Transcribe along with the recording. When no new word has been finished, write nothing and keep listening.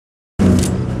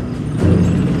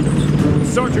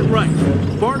Sergeant Wright,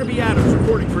 Barnaby Adams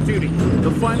reporting for duty.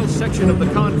 The final section of the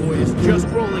convoy is just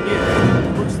rolling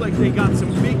in. Looks like they got some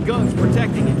big guns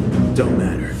protecting it. Don't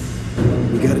matter.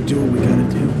 We gotta do what we gotta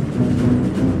do.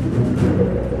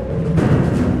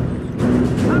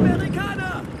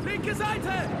 Amerikaner! Linke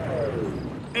Seite!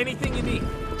 Anything you need,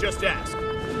 just ask.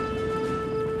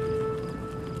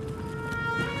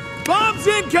 Bombs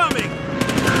incoming!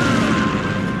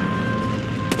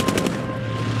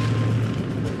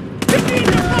 You need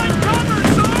to find cover,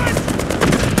 Sarge!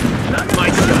 My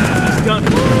shot is done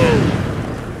for now.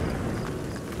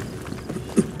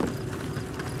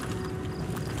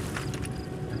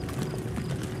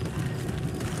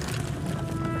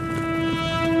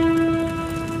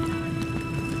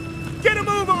 Get a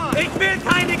move on! Ich will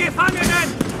keine Gefangenen!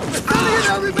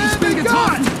 Ich bin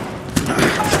getroffen!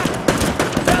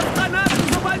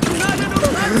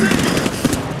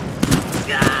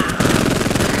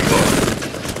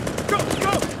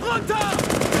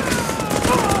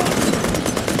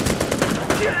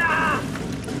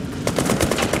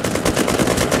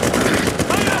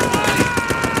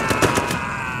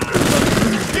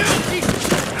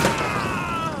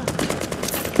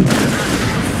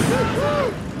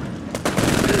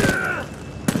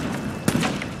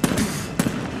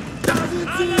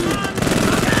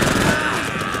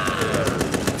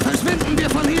 Verschwinden wir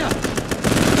von hier!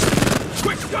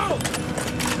 Quick, go!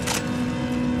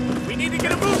 We need to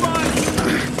get a move on!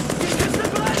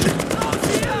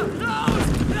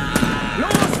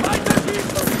 Los, weiter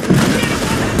schießen! Get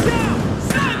him down!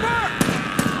 Sniper!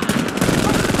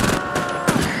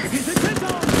 Wir sind hinter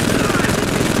uns!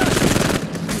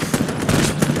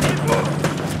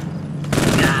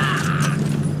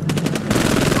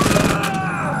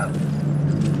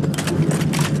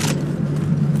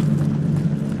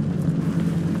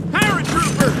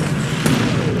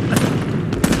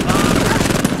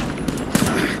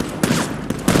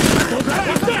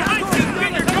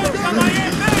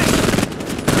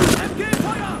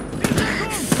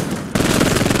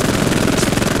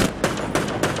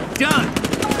 Done!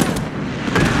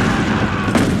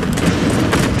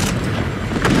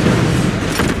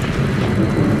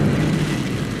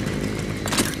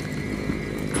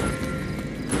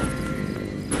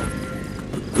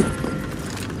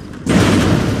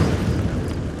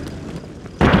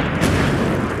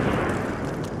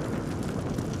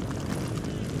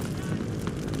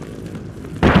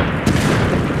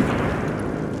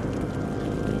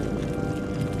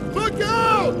 Look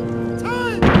out!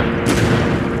 Time!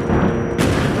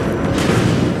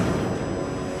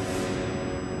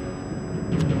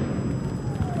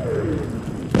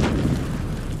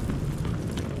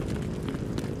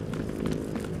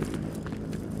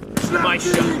 My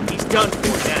shot. He's done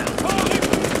for now.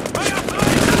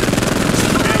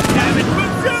 Damn it,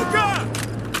 bazooka!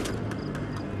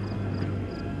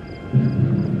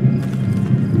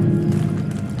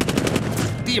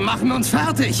 Die machen uns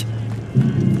fertig!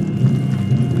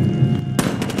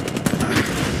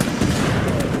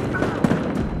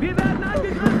 Wir werden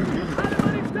angegriffen! Alle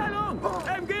Mann in Stellung!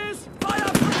 MGs,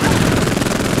 Feuer!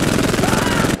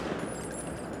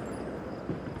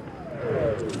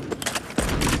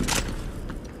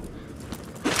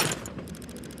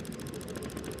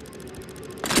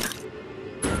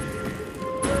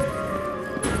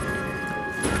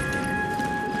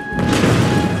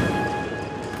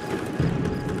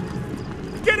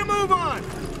 Get a move on!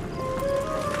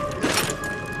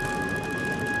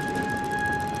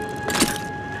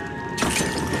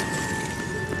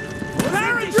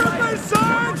 Paratrooper,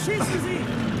 Sarge! Schießen Sie!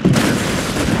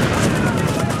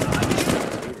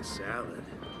 Made a salad.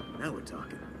 Now we're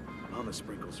talking. Mama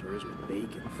sprinkles hers with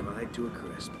bacon fried to a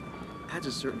crisp. Adds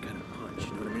a certain kind of punch,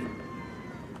 you know what I mean?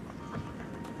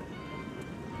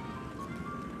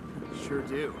 Sure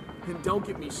do. And don't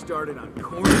get me started on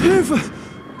corn. Hilfe!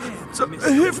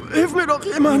 Hilf mir doch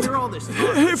jemand!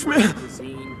 Hilf mir!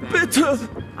 Bitte!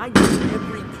 I give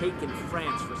every cake in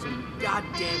France for some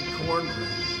goddamn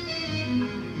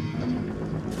cornbread.